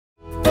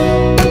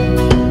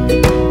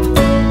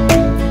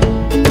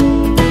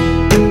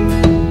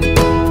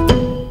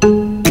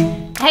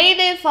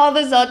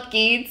Father's Hot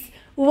Kids.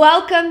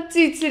 Welcome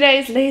to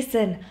today's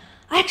lesson.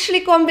 I actually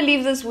can't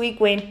believe this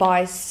week went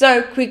by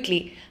so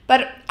quickly,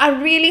 but I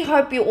really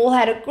hope you all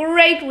had a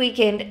great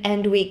weekend.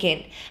 And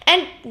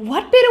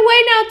what better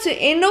way now to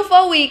end off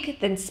our week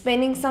than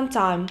spending some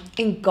time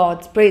in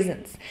God's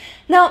presence.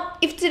 Now,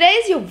 if today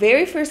is your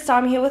very first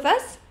time here with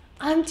us,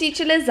 I'm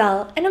Teacher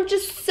Lizelle, and I'm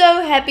just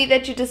so happy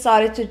that you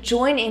decided to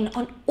join in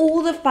on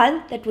all the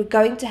fun that we're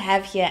going to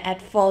have here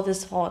at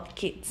Father's Hot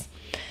Kids.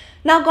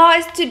 Now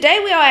guys, today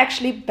we are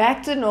actually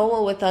back to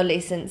normal with our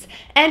lessons,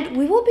 and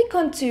we will be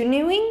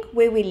continuing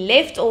where we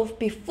left off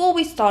before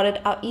we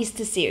started our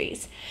Easter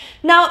series.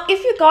 Now,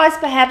 if you guys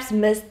perhaps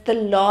missed the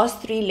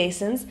last 3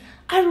 lessons,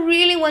 I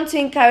really want to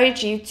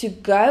encourage you to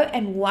go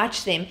and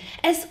watch them,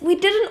 as we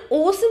did an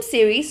awesome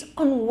series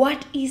on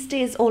what Easter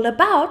is all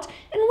about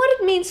and what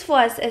it means for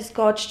us as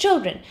God's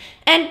children.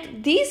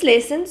 And these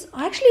lessons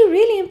are actually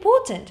really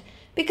important,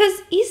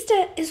 because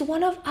Easter is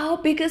one of our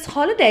biggest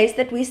holidays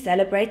that we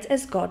celebrate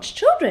as God's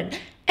children.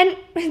 And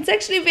it's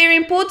actually very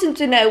important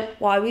to know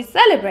why we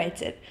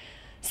celebrate it.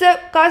 So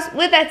guys,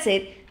 with that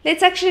said,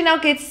 let's actually now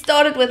get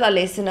started with our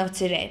lesson of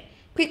today.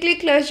 Quickly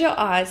close your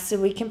eyes so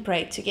we can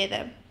pray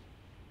together.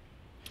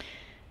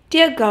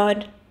 Dear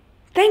God,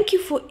 thank you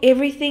for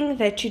everything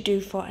that you do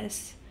for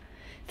us.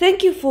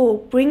 Thank you for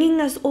bringing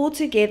us all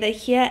together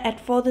here at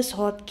Father's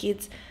Hot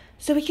Kids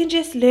so we can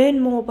just learn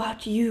more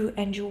about you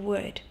and your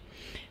word.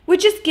 We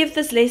just give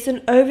this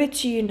lesson over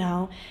to you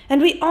now,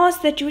 and we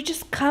ask that you would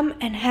just come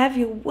and have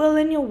your will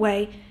and your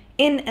way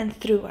in and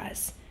through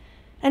us.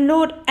 And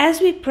Lord,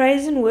 as we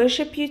praise and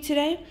worship you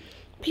today,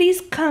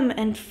 please come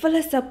and fill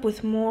us up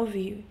with more of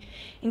you.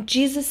 In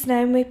Jesus'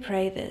 name we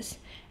pray this,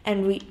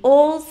 and we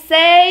all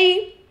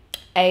say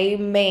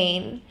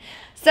Amen.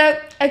 So,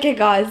 okay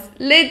guys,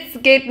 let's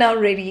get now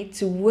ready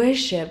to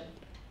worship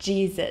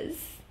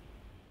Jesus.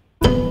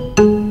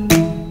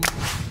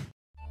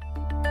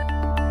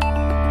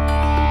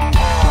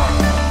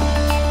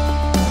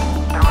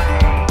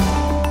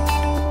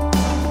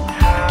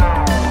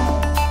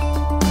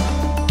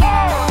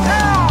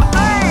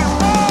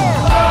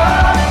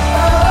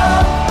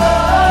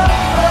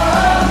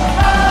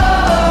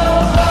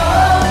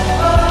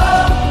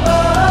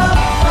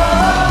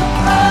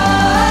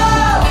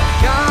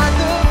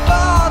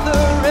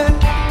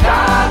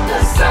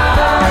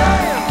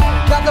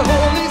 The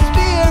Holy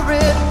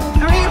Spirit.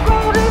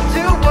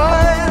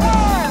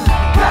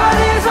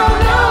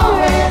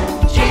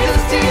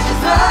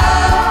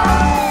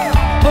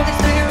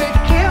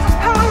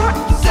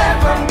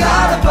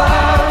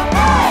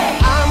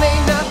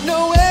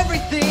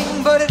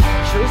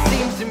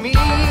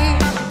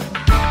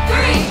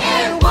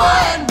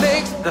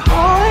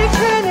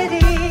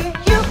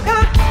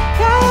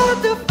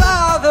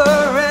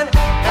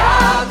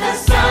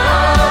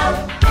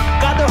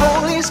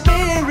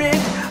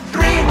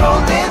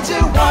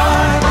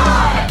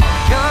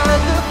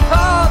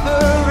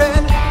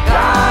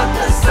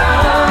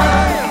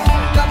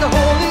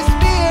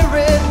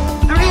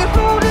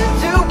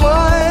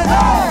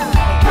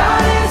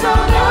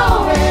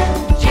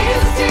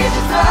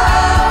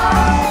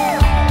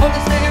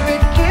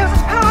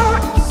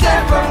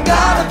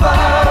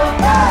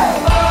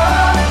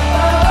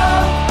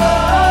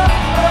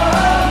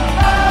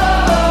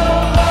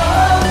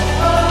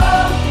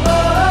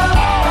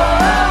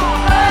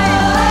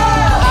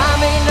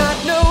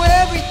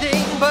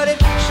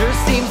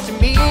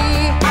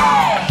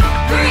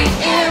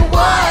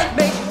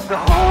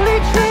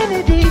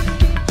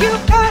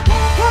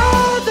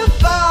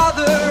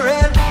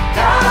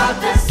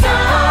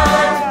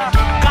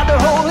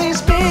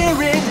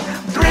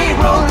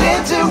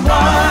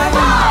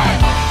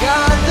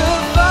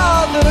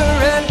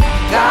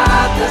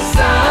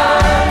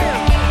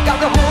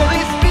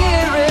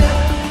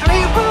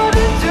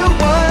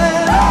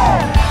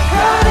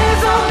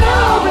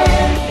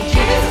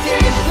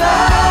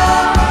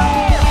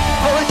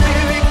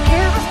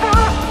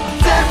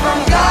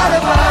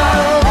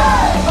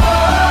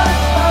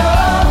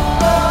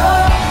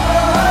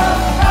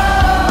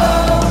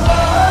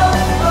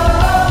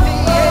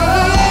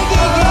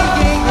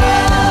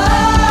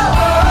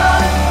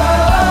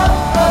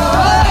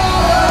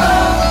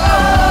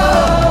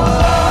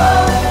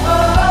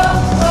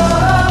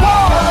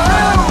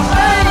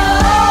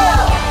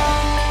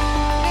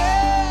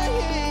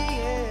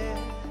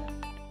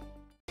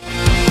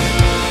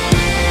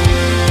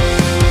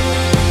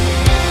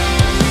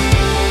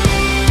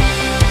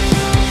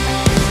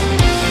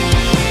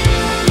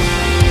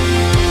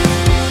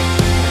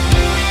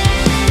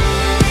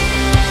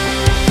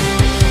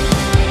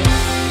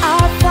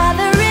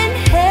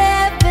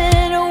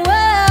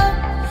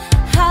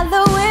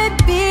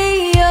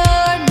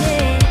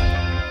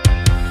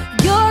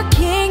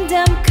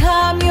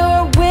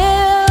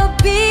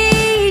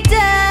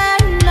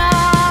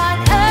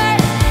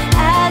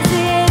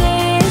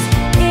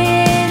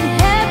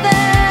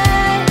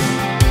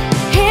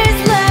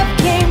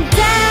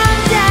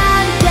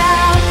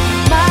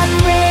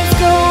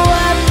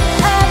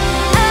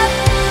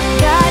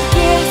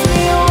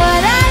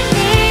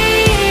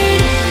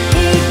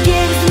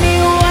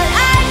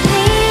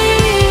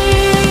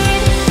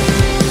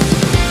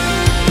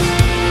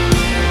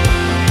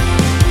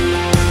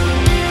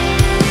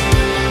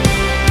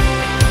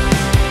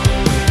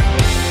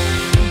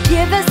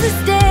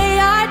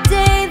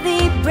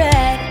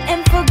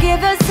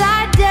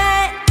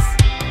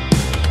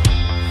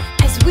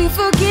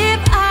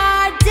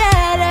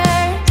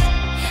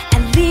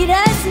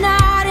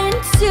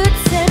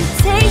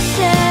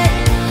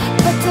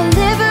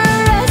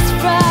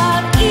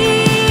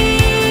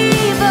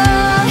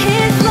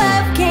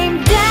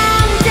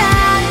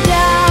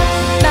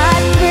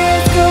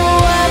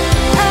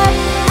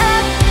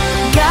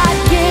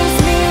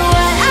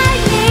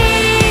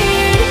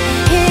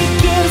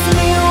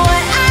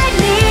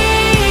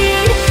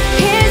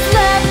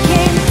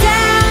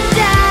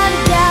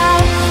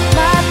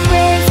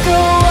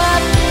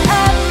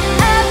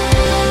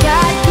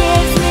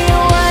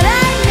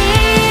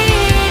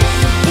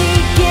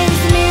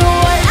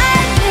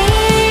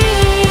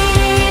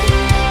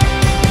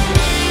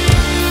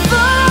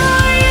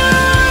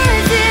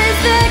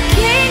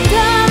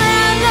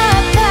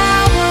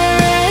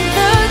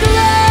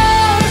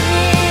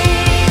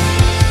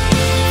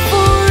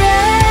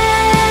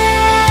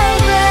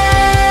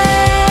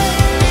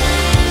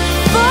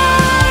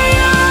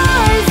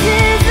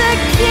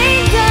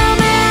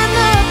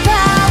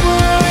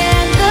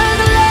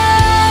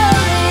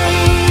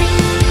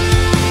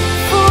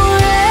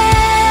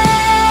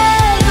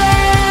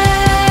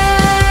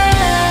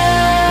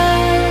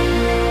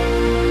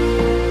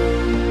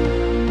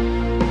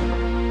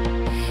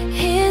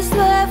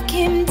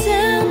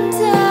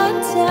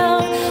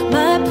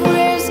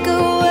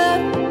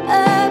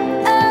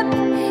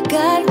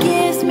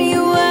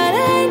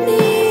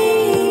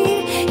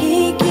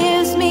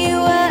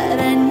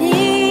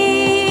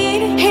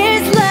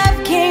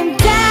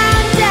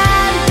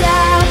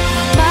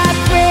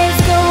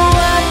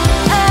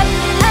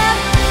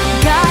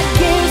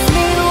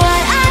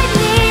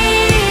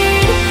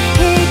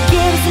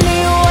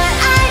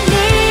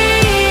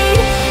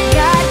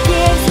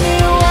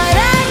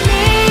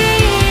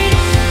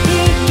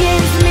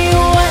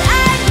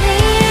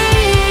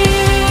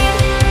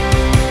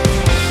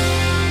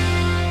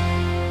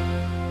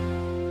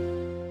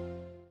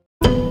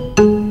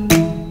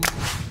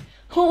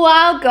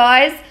 Wow,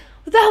 guys,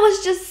 that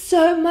was just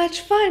so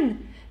much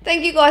fun.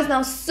 Thank you guys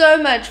now so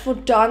much for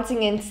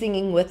dancing and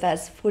singing with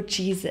us for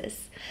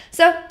Jesus.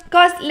 So,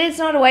 guys, let's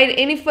not wait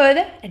any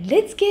further and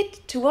let's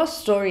get to our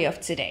story of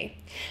today.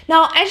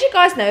 Now, as you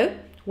guys know,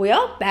 we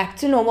are back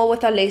to normal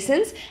with our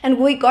lessons and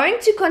we're going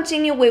to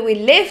continue where we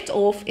left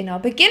off in our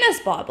beginner's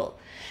Bible.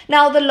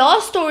 Now, the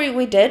last story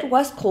we did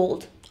was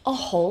called A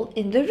Hole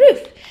in the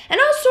Roof. And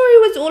our story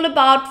was all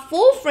about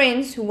 4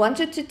 friends who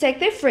wanted to take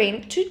their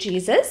friend to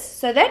Jesus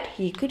so that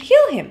he could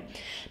heal him.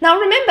 Now,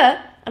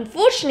 remember,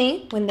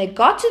 unfortunately, when they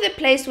got to the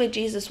place where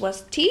Jesus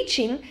was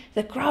teaching,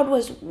 the crowd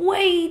was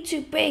way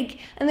too big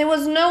and there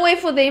was no way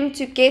for them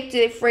to get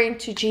their friend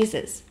to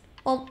Jesus.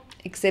 Well,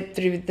 except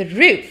through the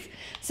roof.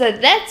 So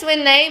that's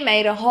when they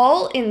made a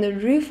hole in the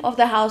roof of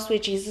the house where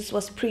Jesus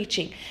was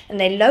preaching. And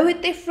they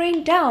lowered their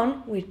friend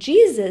down where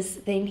Jesus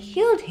then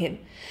healed him.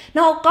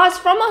 Now, guys,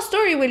 from our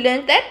story, we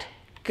learned that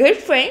good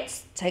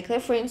friends take their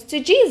friends to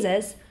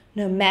Jesus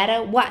no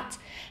matter what.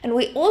 And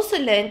we also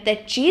learned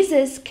that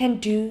Jesus can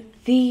do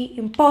the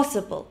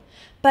impossible.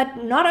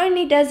 But not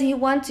only does he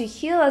want to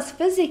heal us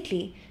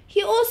physically,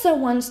 he also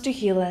wants to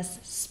heal us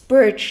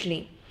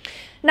spiritually.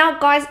 Now,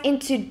 guys, in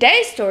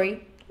today's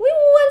story, we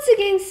will once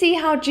again see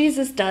how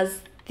Jesus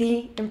does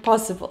the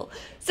impossible.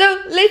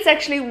 So let's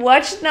actually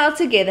watch it now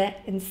together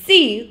and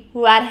see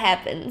what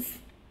happens.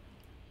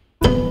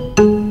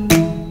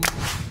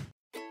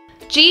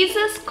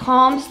 Jesus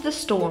calms the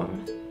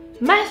storm.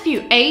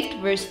 Matthew 8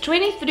 verse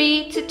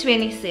 23 to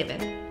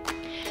 27.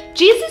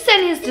 Jesus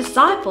and his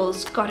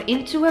disciples got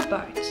into a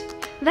boat.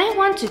 They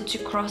wanted to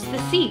cross the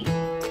sea.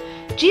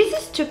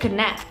 Jesus took a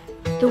nap.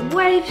 The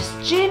waves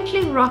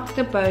gently rocked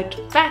the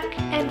boat back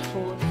and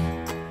forth.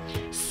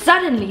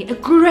 Suddenly, a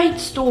great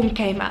storm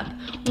came up.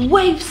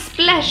 Waves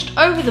splashed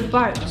over the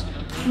boat.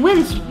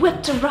 Winds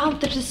whipped around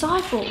the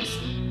disciples.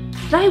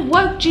 They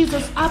woke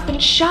Jesus up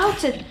and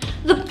shouted,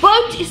 "The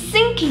boat is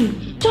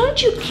sinking!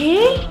 Don't you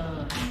care?"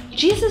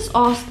 Jesus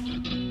asked,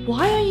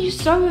 "Why are you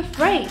so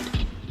afraid?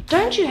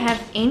 Don't you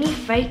have any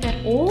faith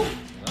at all?"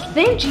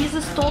 Then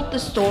Jesus told the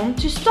storm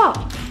to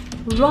stop.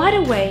 Right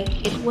away,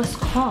 it was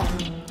calm.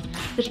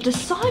 The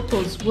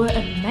disciples were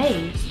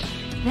amazed.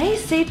 They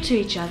said to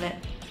each other,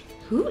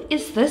 "Who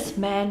is this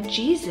man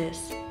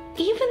Jesus?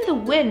 Even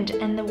the wind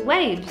and the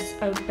waves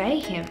obey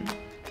him."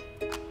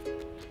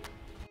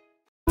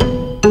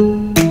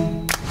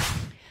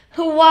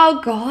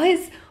 Wow,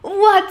 guys,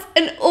 what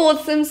an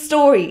awesome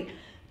story.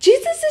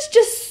 Jesus is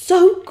just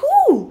so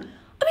cool.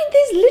 I mean,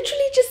 there's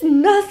literally just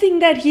nothing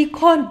that he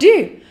can't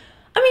do.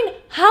 I mean,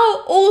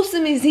 how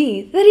awesome is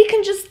he that he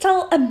can just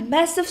tell a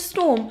massive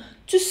storm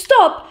to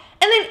stop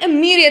and then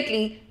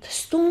immediately the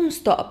storm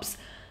stops.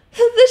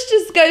 This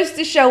just goes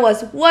to show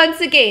us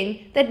once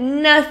again that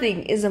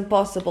nothing is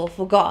impossible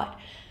for God.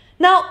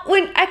 Now,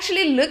 when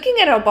actually looking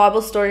at our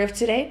Bible story of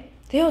today,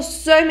 there are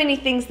so many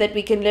things that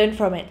we can learn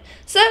from it.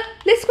 So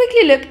let's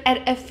quickly look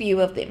at a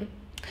few of them.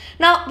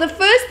 Now, the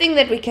first thing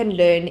that we can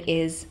learn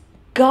is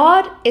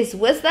God is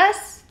with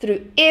us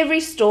through every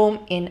storm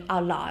in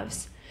our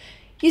lives.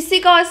 You see,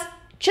 guys,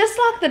 just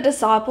like the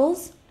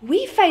disciples,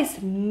 we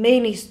face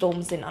many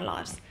storms in our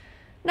lives.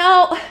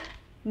 Now,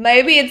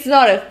 maybe it's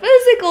not a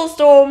physical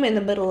storm in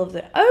the middle of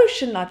the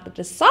ocean like the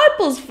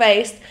disciples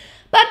faced,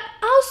 but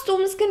our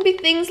storms can be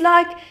things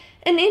like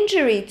an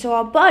injury to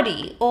our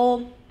body,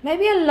 or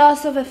maybe a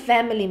loss of a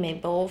family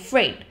member or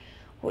friend,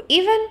 or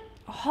even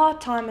a hard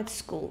time at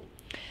school.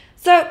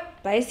 So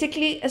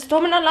basically, a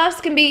storm in our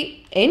lives can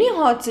be any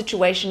hard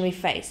situation we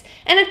face,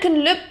 and it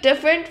can look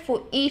different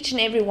for each and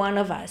every one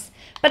of us.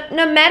 But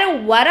no matter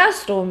what our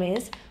storm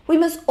is, we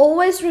must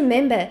always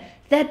remember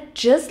that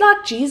just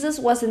like Jesus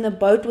was in the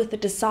boat with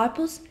the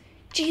disciples,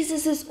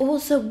 Jesus is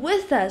also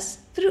with us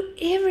through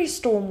every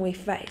storm we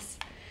face.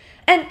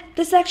 And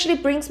this actually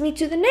brings me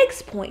to the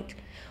next point.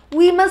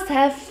 We must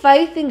have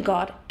faith in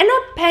God and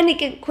not panic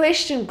and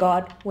question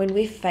God when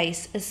we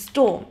face a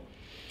storm.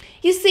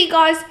 You see,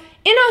 guys,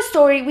 in our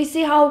story, we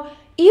see how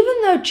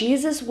even though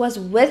Jesus was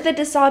with the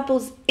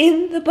disciples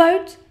in the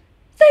boat,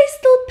 they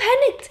still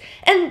panicked.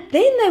 And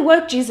then they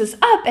woke Jesus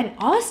up and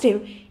asked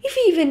him if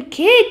he even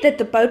cared that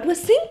the boat was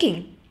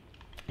sinking.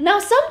 Now,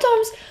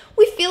 sometimes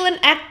we feel and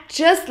act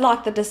just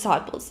like the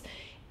disciples.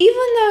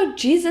 Even though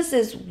Jesus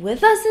is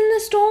with us in the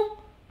storm,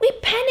 we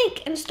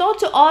panic and start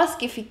to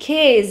ask if he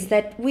cares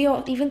that we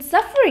are even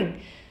suffering.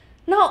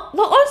 Now,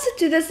 the answer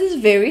to this is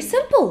very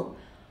simple.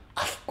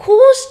 Of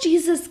course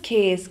Jesus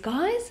cares,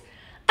 guys.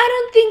 I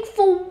don't think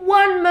for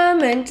one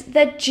moment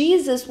that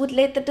Jesus would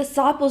let the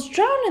disciples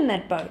drown in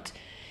that boat.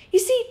 You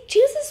see,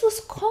 Jesus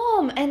was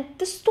calm and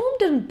the storm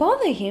didn't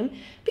bother him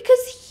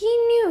because he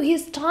knew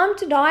his time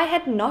to die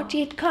had not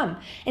yet come.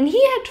 And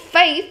he had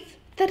faith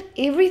that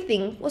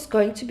everything was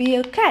going to be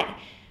okay.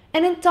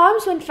 And in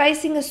times when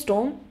facing a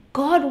storm,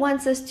 God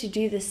wants us to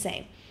do the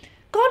same.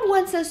 God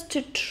wants us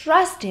to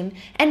trust him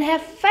and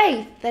have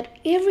faith that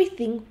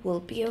everything will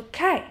be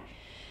okay.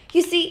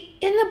 You see,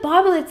 in the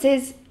Bible it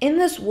says, in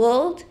this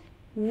world,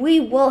 we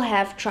will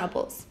have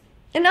troubles.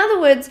 In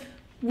other words,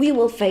 we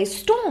will face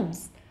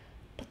storms.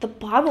 But the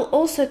Bible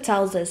also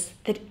tells us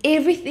that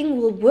everything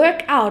will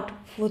work out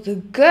for the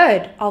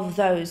good of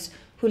those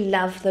who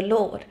love the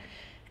Lord.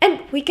 And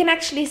we can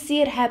actually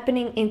see it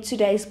happening in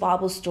today's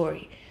Bible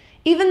story.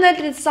 Even though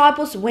the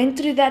disciples went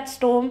through that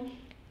storm,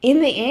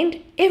 in the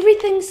end,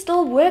 everything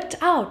still worked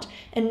out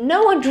and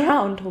no one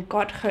drowned or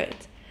got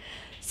hurt.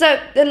 So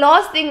the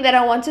last thing that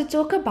I want to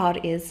talk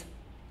about is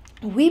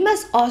we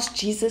must ask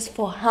Jesus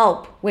for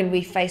help when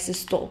we face a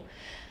storm.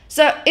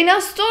 So in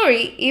our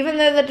story, even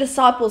though the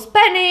disciples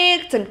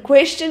panicked and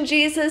questioned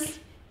Jesus,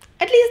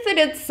 at least they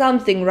did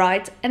something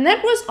right, and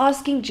that was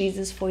asking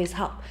Jesus for his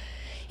help.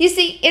 You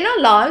see, in our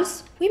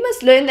lives, we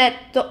must learn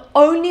that the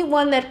only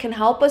one that can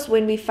help us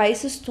when we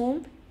face a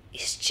storm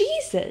is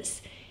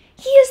Jesus.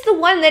 He is the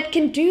one that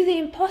can do the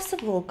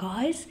impossible,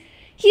 guys.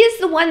 He is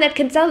the one that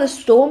can tell the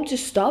storm to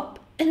stop,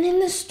 and then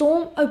the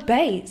storm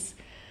obeys.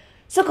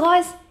 So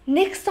guys,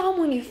 next time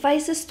when you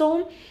face a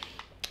storm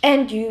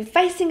and you're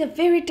facing a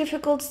very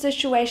difficult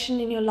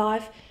situation in your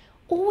life,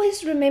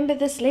 always remember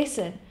this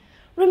lesson.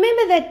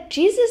 Remember that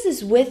Jesus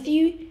is with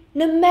you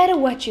no matter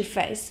what you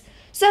face.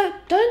 So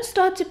don't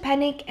start to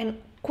panic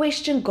and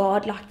question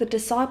God like the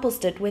disciples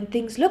did when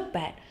things look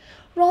bad.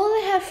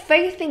 Rather have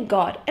faith in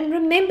God and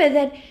remember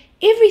that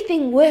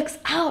everything works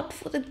out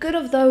for the good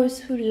of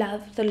those who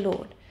love the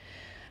Lord.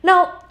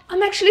 Now,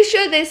 I'm actually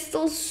sure there's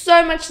still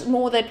so much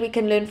more that we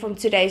can learn from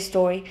today's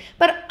story,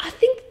 but I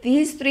think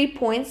these 3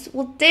 points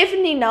will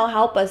definitely now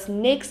help us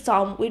next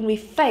time when we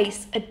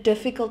face a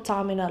difficult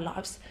time in our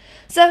lives.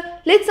 So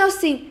let's now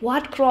see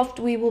what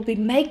craft we will be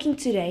making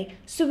today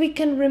so we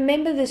can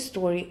remember the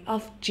story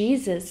of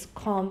Jesus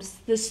calms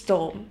the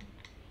storm.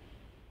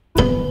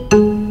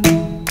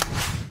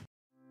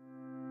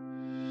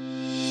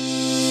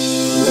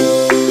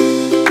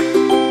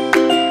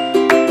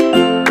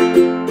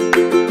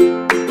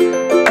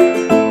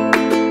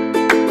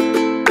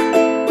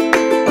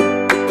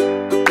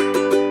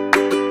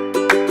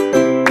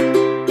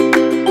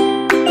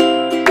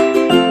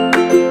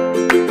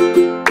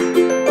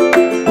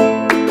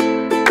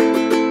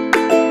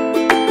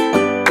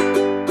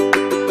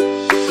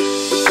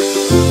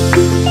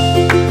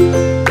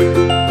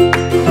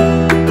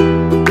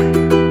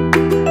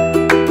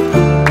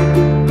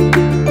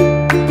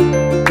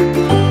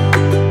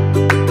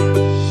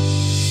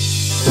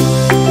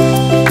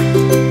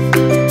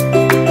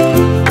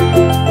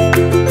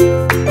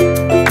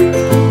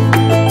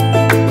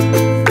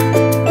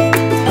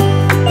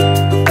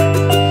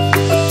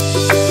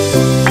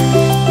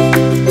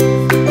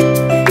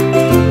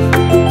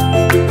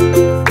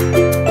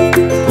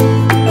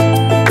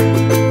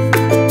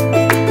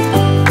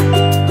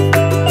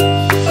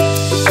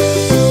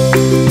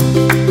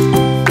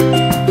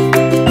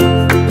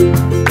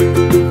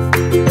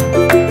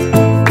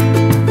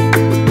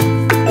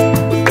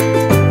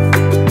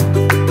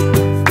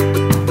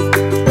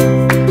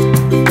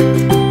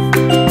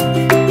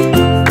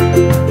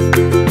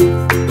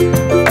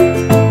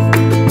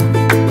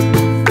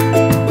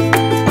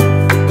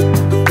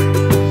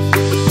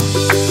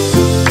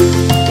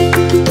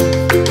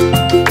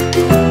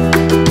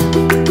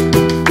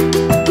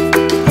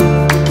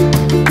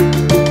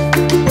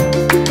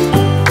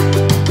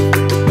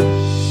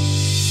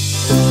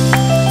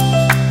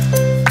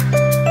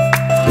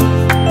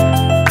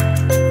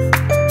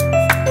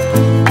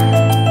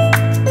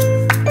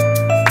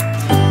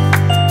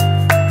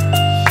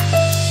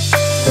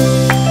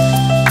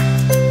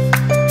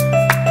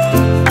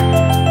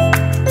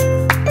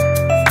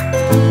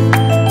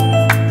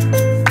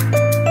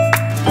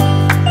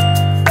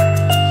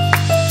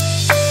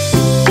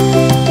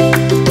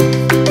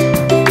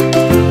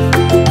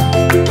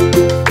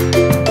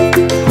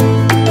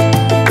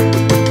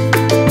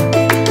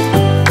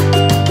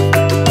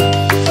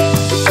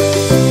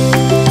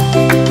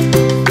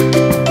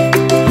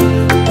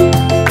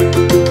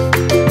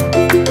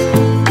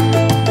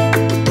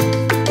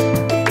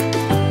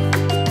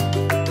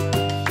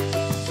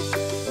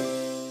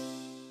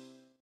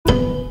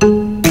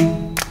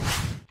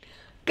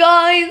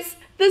 Guys,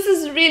 this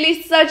is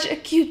really such a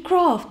cute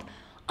craft.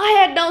 I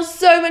had now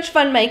so much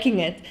fun making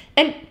it.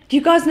 And do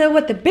you guys know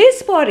what the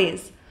best part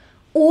is?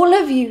 All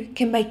of you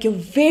can make your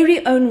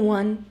very own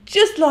one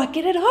just like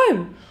it at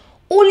home.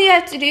 All you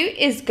have to do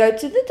is go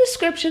to the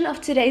description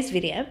of today's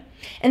video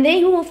and there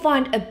you will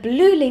find a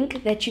blue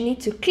link that you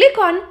need to click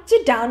on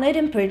to download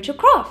and print your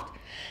craft.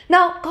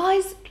 Now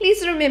guys,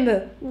 please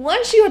remember,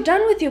 once you are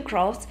done with your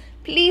crafts,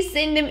 please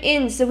send them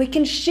in so we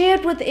can share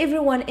it with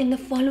everyone in the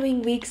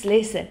following week's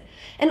lesson.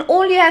 And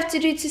all you have to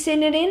do to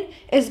send it in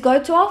is go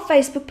to our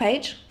Facebook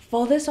page,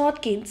 Father's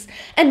Heart Kidz,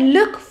 and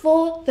look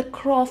for the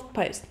craft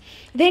post.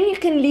 Then you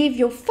can leave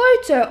your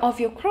photo of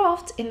your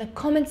craft in the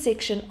comment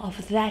section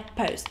of that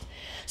post.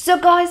 So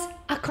guys,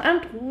 I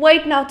can't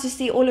wait now to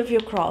see all of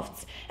your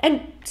crafts.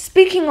 And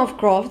speaking of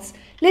crafts,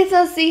 let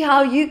us see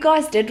how you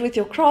guys did with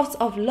your crafts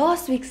of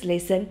last week's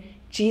lesson,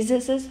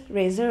 Jesus'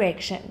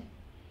 resurrection.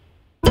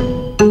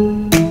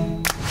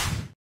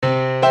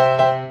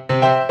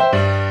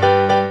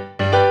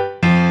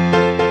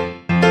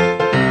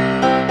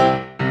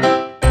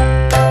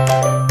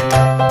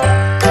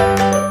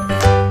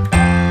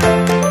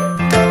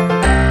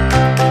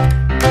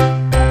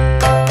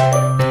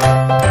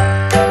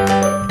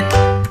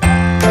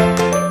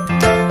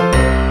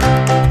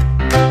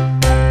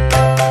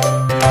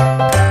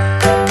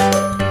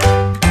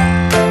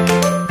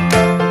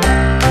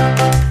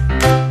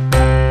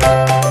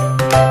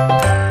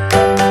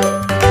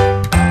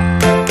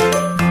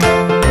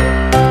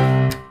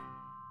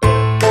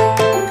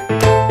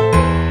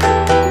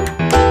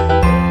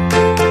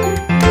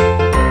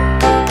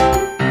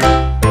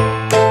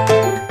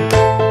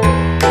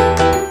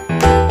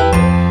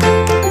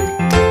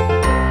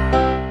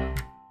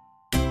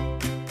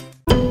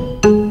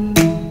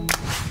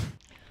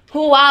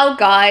 Wow,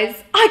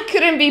 guys, I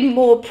couldn't be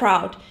more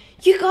proud.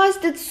 You guys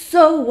did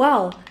so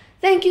well.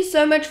 Thank you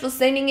so much for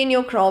sending in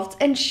your crafts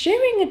and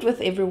sharing it with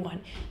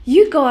everyone.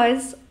 You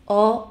guys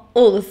are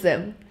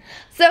awesome.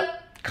 So,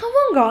 come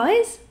on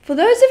guys, for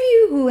those of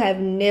you who have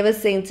never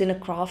sent in a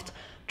craft,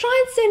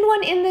 try and send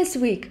one in this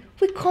week.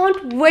 We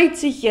can't wait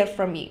to hear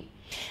from you.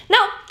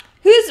 Now,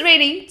 who's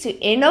ready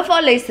to end off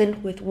our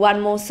lesson with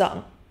one more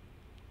song?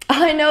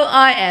 I know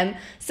I am,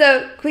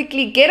 so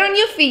quickly get on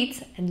your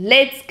feet and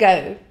let's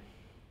go.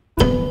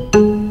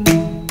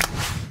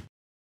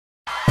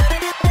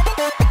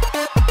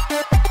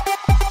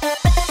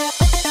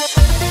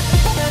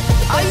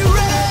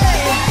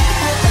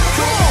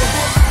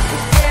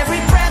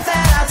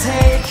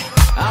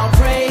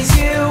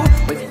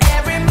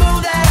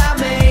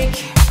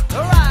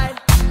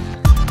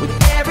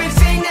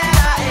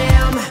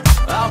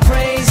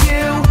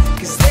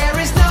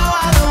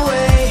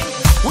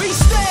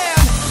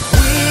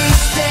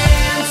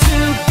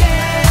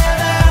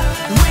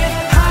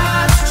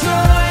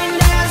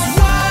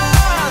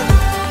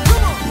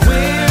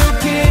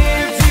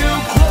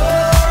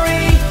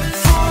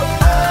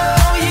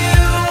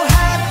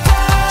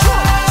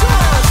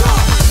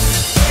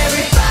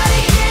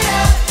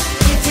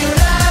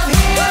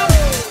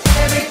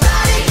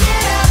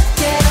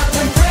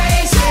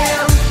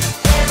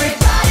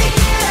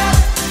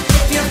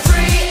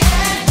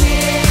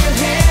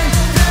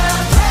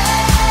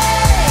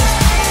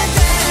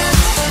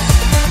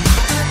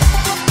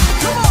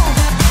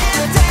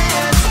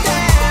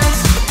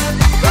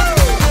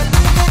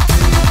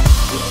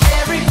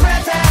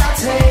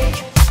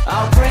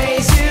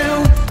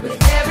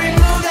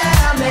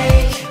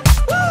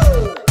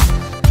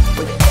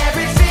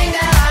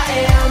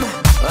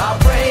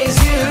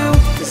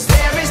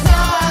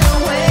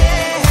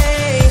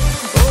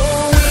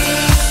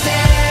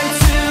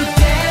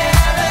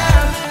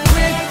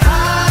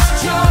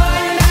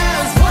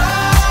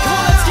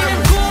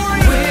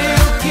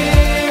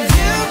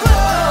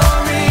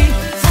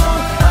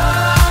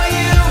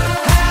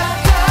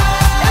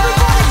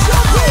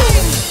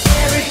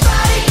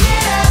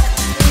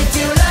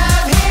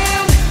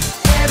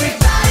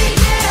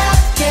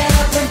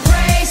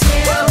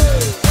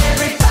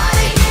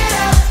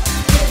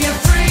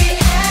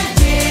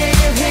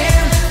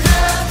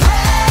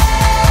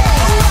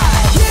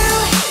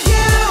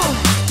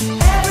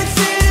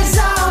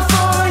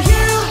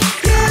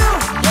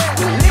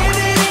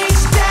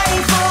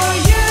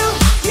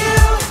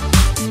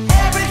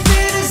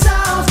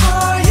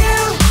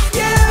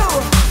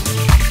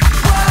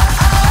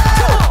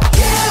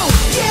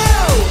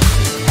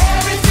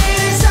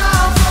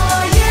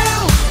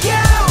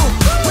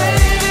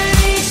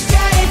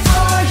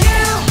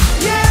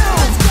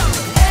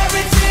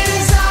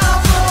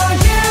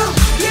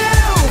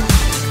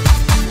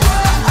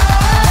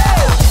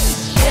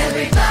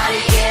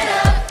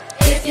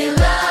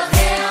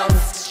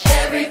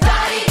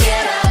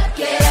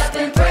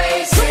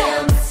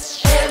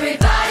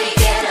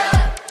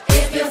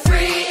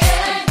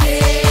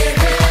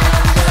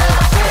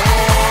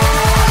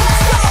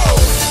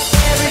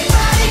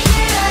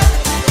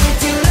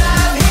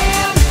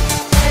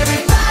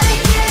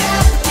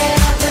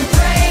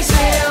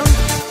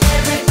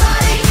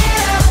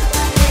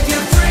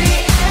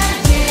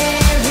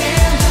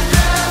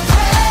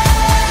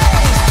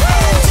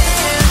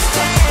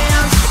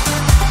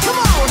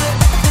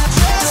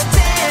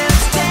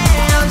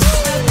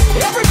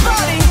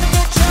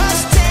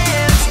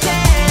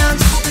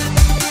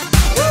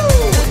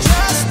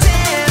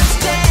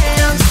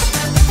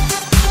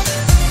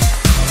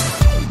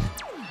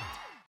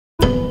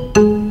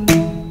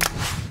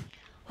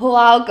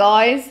 Wow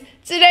guys,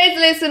 today's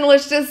lesson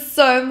was just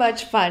so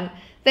much fun.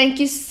 Thank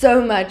you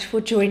so much for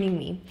joining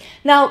me.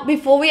 Now,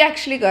 before we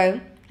actually go,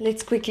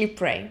 let's quickly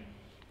pray.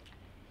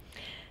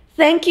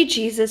 Thank you,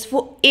 Jesus,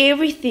 for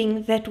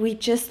everything that we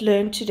just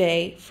learned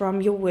today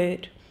from your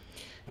word.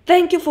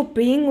 Thank you for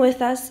being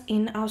with us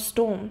in our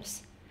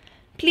storms.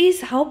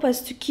 Please help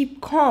us to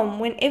keep calm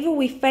whenever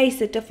we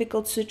face a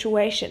difficult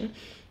situation,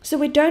 so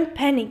we don't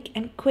panic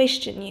and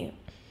question you.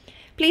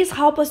 Please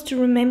help us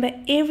to remember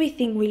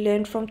everything we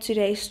learned from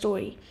today's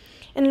story.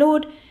 And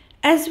Lord,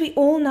 as we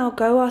all now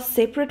go our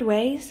separate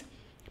ways,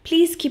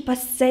 please keep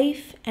us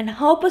safe and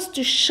help us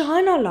to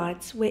shine our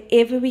lights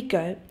wherever we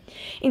go.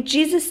 In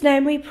Jesus'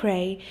 name we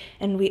pray,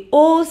 and we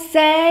all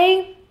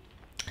say,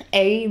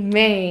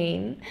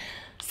 Amen.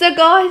 So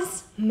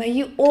guys, may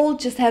you all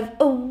just have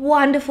a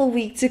wonderful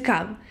week to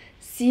come.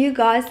 See you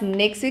guys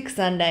next week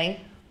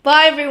Sunday.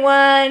 Bye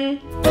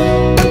everyone.